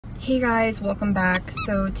Hey guys, welcome back.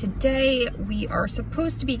 So today we are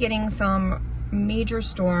supposed to be getting some major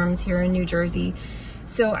storms here in New Jersey.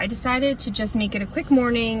 So I decided to just make it a quick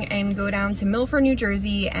morning and go down to Milford, New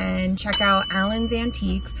Jersey and check out Alan's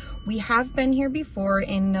Antiques. We have been here before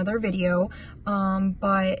in another video,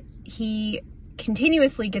 but he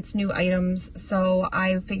continuously gets new items. So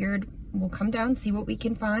I figured we'll come down, see what we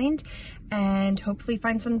can find, and hopefully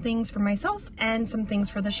find some things for myself and some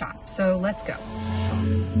things for the shop. So let's go.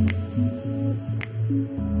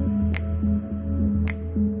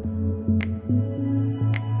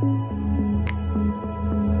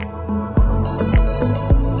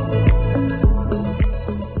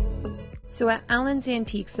 So at Alan's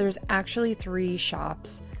Antiques, there's actually 3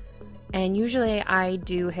 shops, and usually I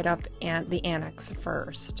do hit up the annex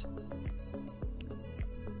first.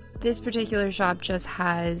 This particular shop just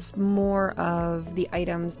has more of the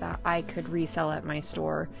items that I could resell at my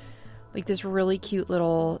store. Like this really cute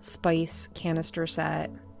little spice canister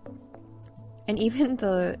set. And even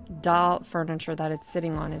the doll furniture that it's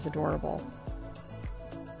sitting on is adorable.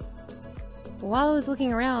 While I was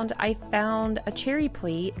looking around, I found a cherry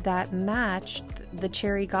plate that matched the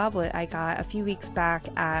cherry goblet I got a few weeks back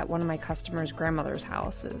at one of my customers' grandmother's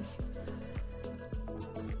houses.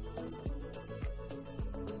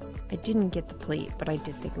 I didn't get the plate, but I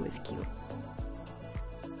did think it was cute.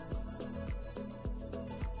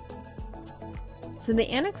 So the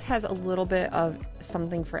annex has a little bit of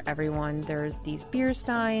something for everyone. There's these beer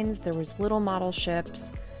steins, there was little model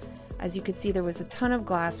ships. As you could see, there was a ton of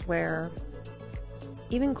glassware,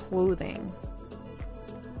 even clothing.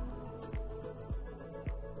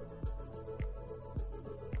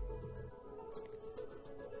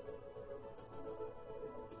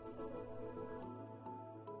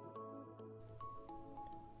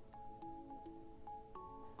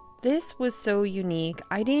 This was so unique.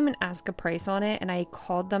 I didn't even ask a price on it, and I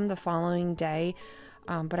called them the following day,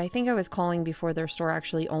 but I think I was calling before their store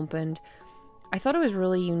actually opened. I thought it was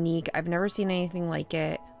really unique. I've never seen anything like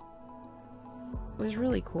it. It was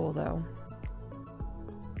really cool though.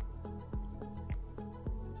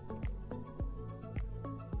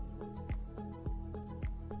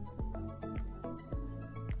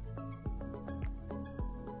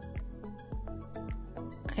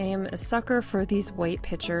 I am a sucker for these white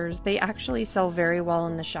pitchers. They actually sell very well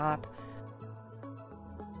in the shop.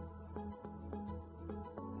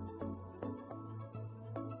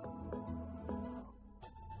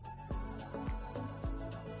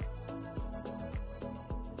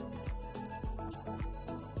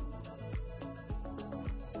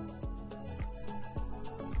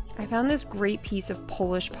 I found this great piece of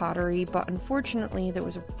Polish pottery, but unfortunately there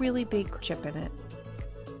was a really big chip in it.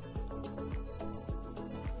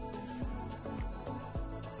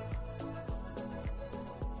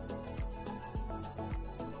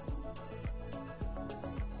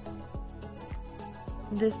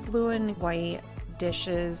 This blue and white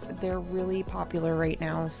dishes, they're really popular right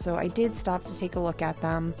now, so I did stop to take a look at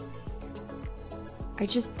them. I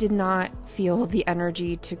just did not feel the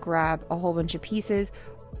energy to grab a whole bunch of pieces,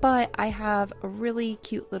 but I have a really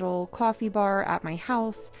cute little coffee bar at my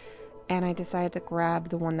house, and I decided to grab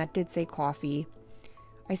the one that did say coffee.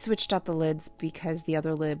 I switched out the lids because the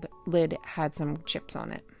other lid had some chips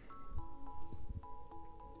on it.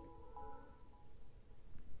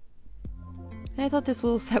 And I thought this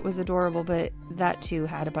little set was adorable, but that too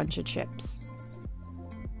had a bunch of chips.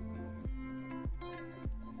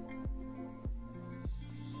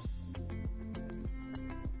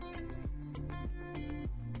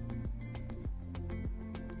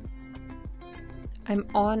 I'm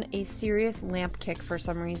on a serious lamp kick for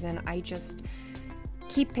some reason. I just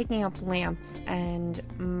keep picking up lamps, and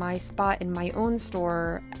my spot in my own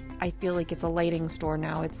store, I feel like it's a lighting store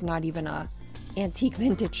now. It's not even a antique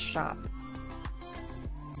vintage shop.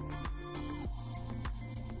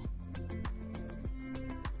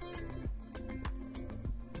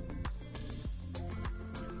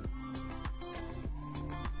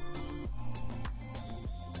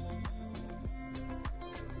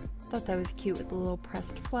 Thought that was cute with the little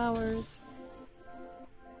pressed flowers.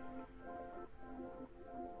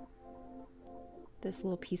 This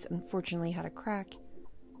little piece unfortunately had a crack.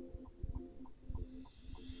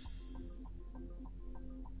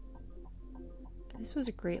 This was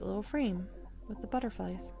a great little frame with the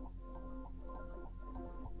butterflies.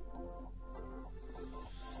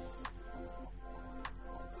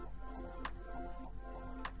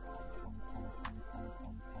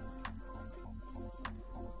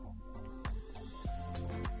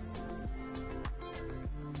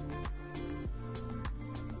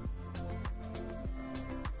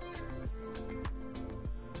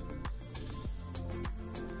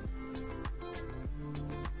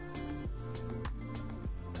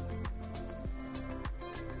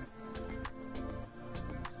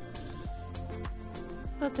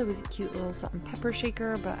 Thought that was a cute little salt and pepper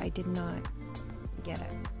shaker, but I did not get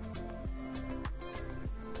it.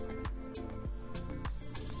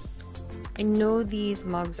 I know these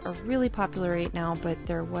mugs are really popular right now, but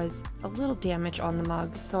there was a little damage on the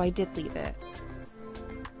mugs, so I did leave it.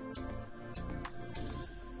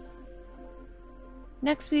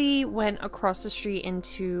 Next, we went across the street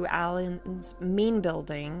into Alan's main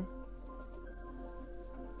building.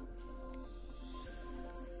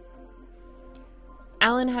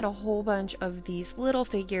 Alan had a whole bunch of these little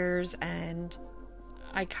figures, and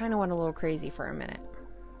I kind of went a little crazy for a minute.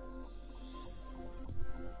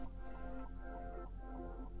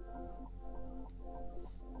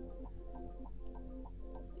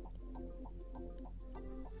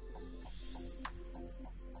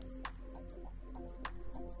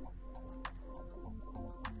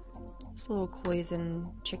 This little Koizen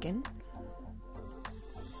chicken.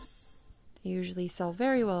 They usually sell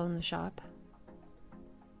very well in the shop.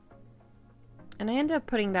 And I ended up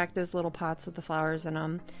putting back those little pots with the flowers in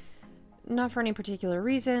them. Not for any particular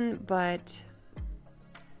reason, but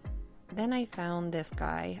then I found this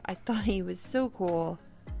guy. I thought he was so cool.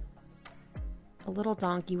 A little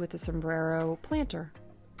donkey with a sombrero planter.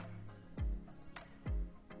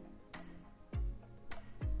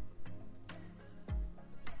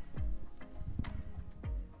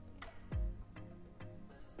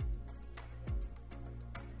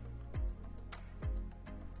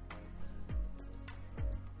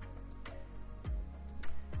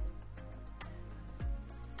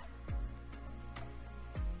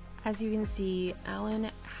 As you can see, Alan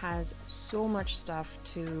has so much stuff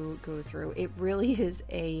to go through. It really is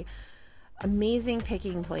a amazing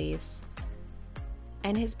picking place,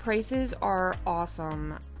 and his prices are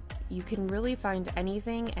awesome. You can really find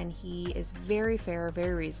anything, and he is very fair,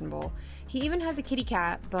 very reasonable. He even has a kitty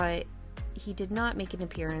cat, but he did not make an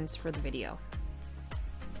appearance for the video.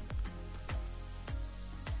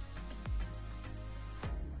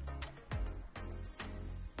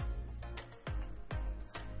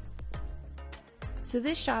 So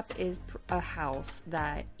this shop is a house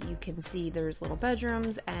that you can see there's little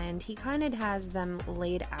bedrooms, and he kind of has them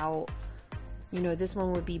laid out. You know, this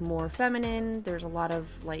one would be more feminine. There's a lot of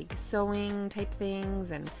like sewing type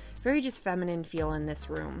things and very just feminine feel in this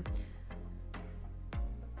room.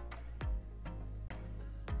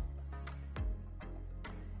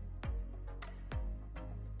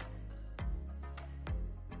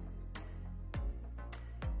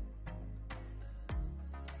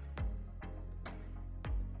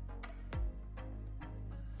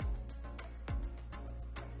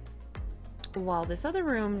 While this other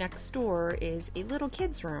room next door is a little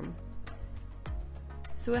kid's room.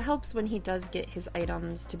 So it helps when he does get his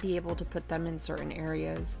items to be able to put them in certain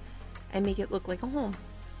areas and make it look like a home.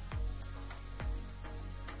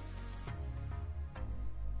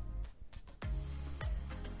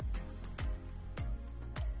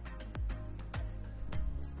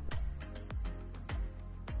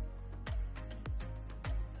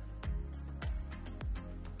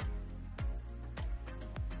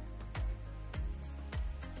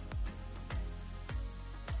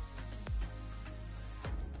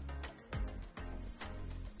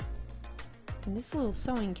 And this little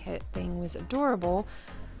sewing kit thing was adorable,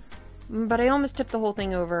 but I almost tipped the whole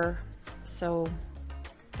thing over, so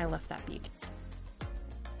I left that beat.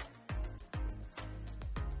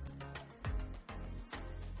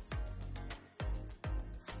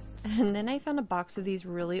 And then I found a box of these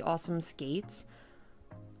really awesome skates.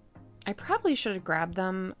 I probably should have grabbed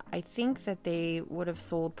them. I think that they would have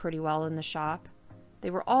sold pretty well in the shop.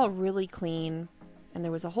 They were all really clean, and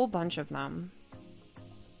there was a whole bunch of them.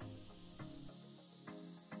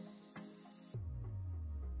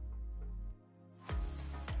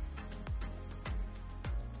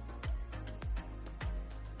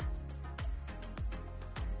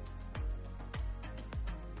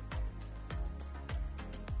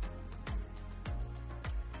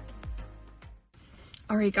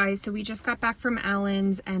 Alright guys, so we just got back from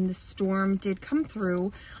Alan's and the storm did come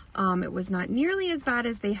through. It was not nearly as bad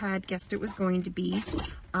as they had guessed it was going to be.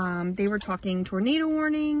 They were talking tornado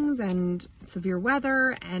warnings and severe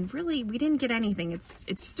weather, and really we didn't get anything. It's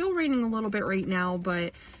still raining a little bit right now,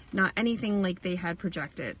 but not anything like they had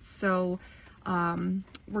projected. So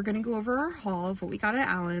we're gonna go over our haul of what we got at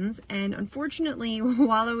Alan's, and unfortunately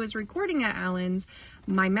while I was recording at Alan's,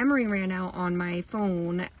 my memory ran out on my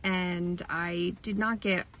phone and I did not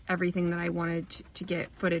get everything that I wanted to get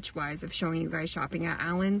footage wise of showing you guys shopping at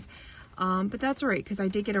Alan's, but that's alright because I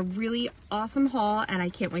did get a really awesome haul and I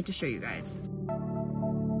can't wait to show you guys.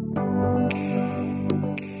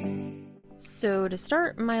 So to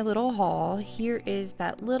start my little haul, here is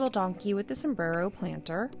that little donkey with the sombrero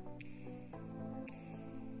planter.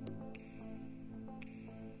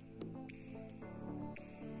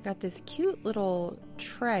 Got this cute little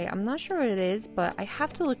tray. I'm not sure what it is, but I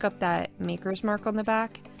have to look up that maker's mark on the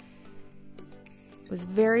back. It was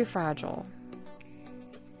very fragile.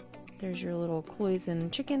 There's your little cloison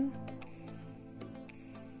chicken.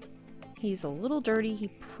 He's a little dirty. He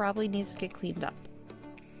probably needs to get cleaned up.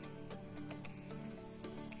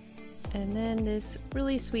 And then this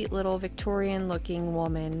really sweet little Victorian looking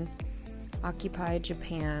woman, occupied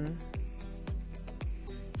Japan.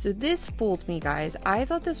 So this fooled me, guys. I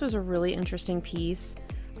thought this was a really interesting piece.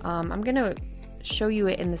 I'm gonna show you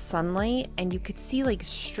it in the sunlight, and you could see like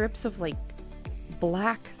strips of like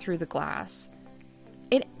black through the glass.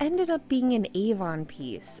 It ended up being an Avon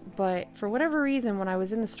piece, but for whatever reason, when I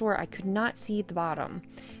was in the store, I could not see the bottom.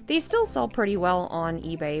 They still sell pretty well on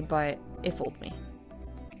eBay, but it fooled me.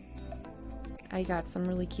 I got some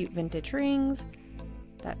really cute vintage rings.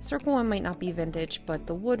 That circle one might not be vintage, but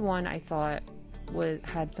the wood one I thought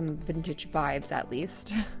had some vintage vibes at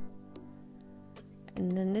least.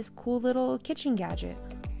 And then this cool little kitchen gadget.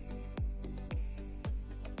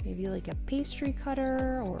 Maybe like a pastry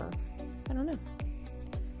cutter, or I don't know.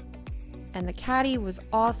 And the caddy was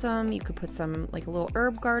awesome. You could put some like a little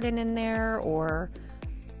herb garden in there or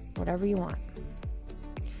whatever you want.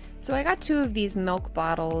 So I got 2 of these milk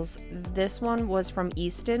bottles. This one was from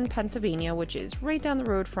Easton, Pennsylvania, which is right down the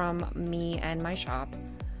road from me and my shop.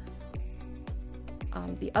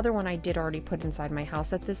 The other one I did already put inside my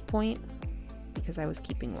house at this point because I was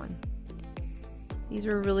keeping one. These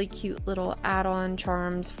were really cute little add-on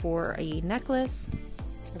charms for a necklace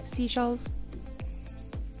of seashells.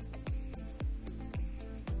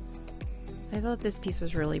 I thought this piece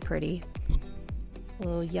was really pretty. A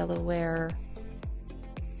little yellowware.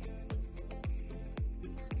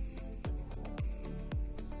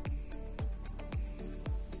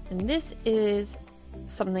 And this is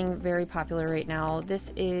something very popular right now.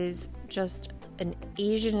 This is just an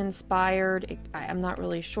Asian inspired, I'm not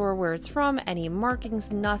really sure where it's from, any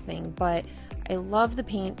markings, nothing, but I love the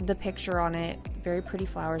paint, the picture on it, very pretty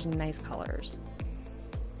flowers and nice colors.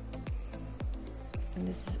 And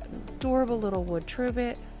this is an adorable little wood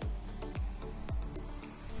trivet.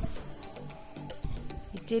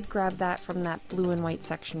 I did grab that from that blue and white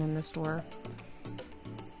section in the store.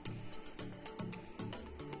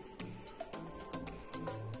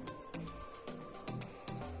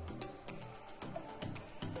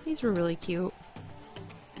 These were really cute.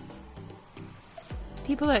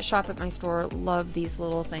 People that shop at my store love these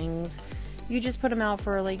little things. You just put them out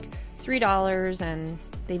for like $3 and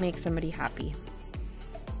they make somebody happy.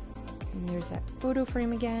 And there's that photo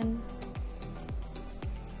frame again.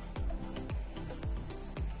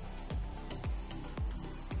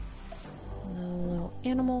 And a little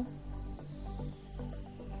animal.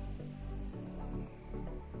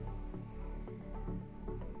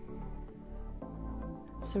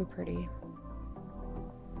 So pretty.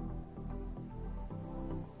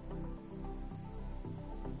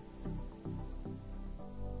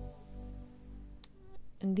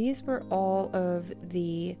 And these were all of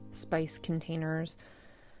the spice containers.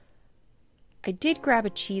 I did grab a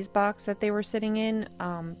cheese box that they were sitting in,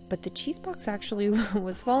 but the cheese box actually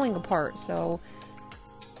was falling apart, so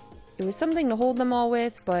it was something to hold them all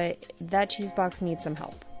with, but that cheese box needs some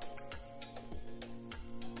help.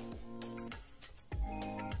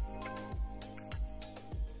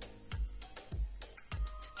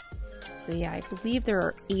 So yeah, I believe there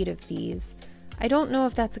are 8 of these. I don't know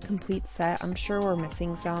if that's a complete set. I'm sure we're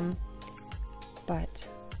missing some, but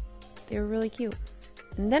they were really cute.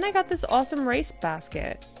 And then I got this awesome rice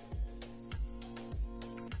basket.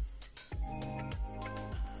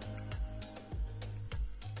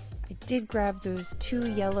 I did grab those 2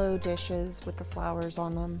 yellow dishes with the flowers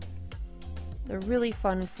on them. They're really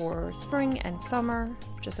fun for spring and summer,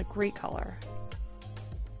 just a great color.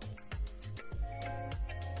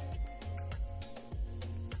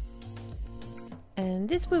 And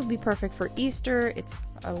this would be perfect for Easter. It's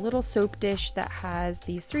a little soap dish that has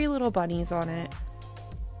these 3 little bunnies on it.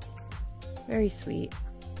 Very sweet.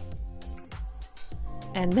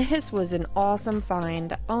 And this was an awesome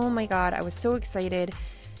find. Oh my god, I was so excited.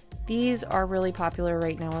 These are really popular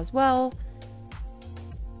right now as well.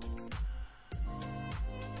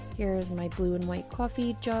 Here's my blue and white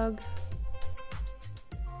coffee jug.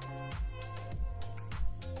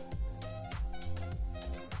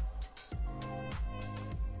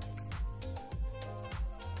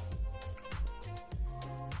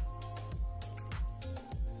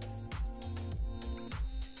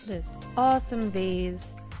 This awesome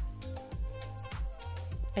vase.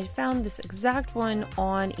 I found this exact one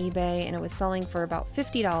on eBay and it was selling for about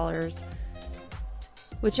 $50,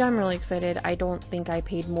 which I'm really excited. I don't think I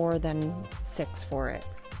paid more than $6 for it.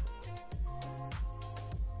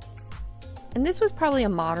 And this was probably a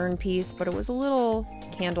modern piece, but it was a little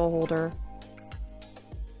candle holder.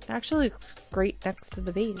 It actually looks great next to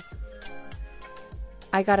the vase.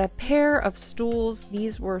 I got a pair of stools.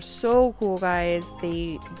 These were so cool, guys.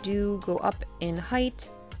 They do go up in height,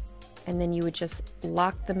 and then you would just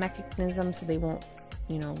lock the mechanism so they won't,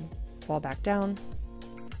 you know, fall back down.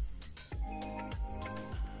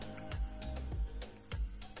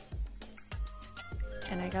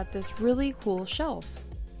 And I got this really cool shelf.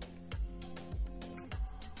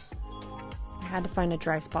 I had to find a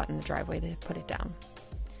dry spot in the driveway to put it down.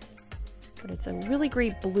 But it's a really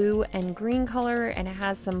great blue and green color, and it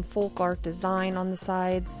has some folk art design on the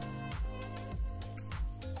sides.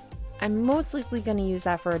 I'm most likely going to use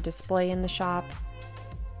that for a display in the shop,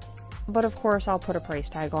 but of course I'll put a price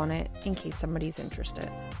tag on it in case somebody's interested.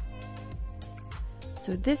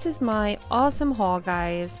 So this is my awesome haul,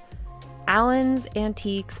 guys. Allen's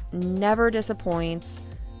Antiques never disappoints.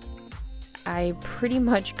 I pretty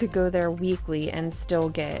much could go there weekly and still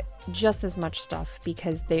get just as much stuff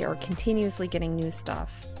because they are continuously getting new stuff.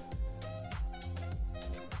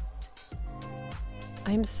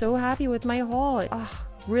 I'm so happy with my haul. Oh,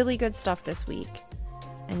 really good stuff this week.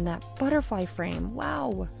 And that butterfly frame,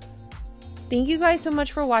 wow. Thank you guys so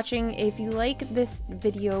much for watching. If you like this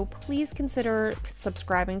video, please consider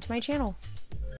subscribing to my channel.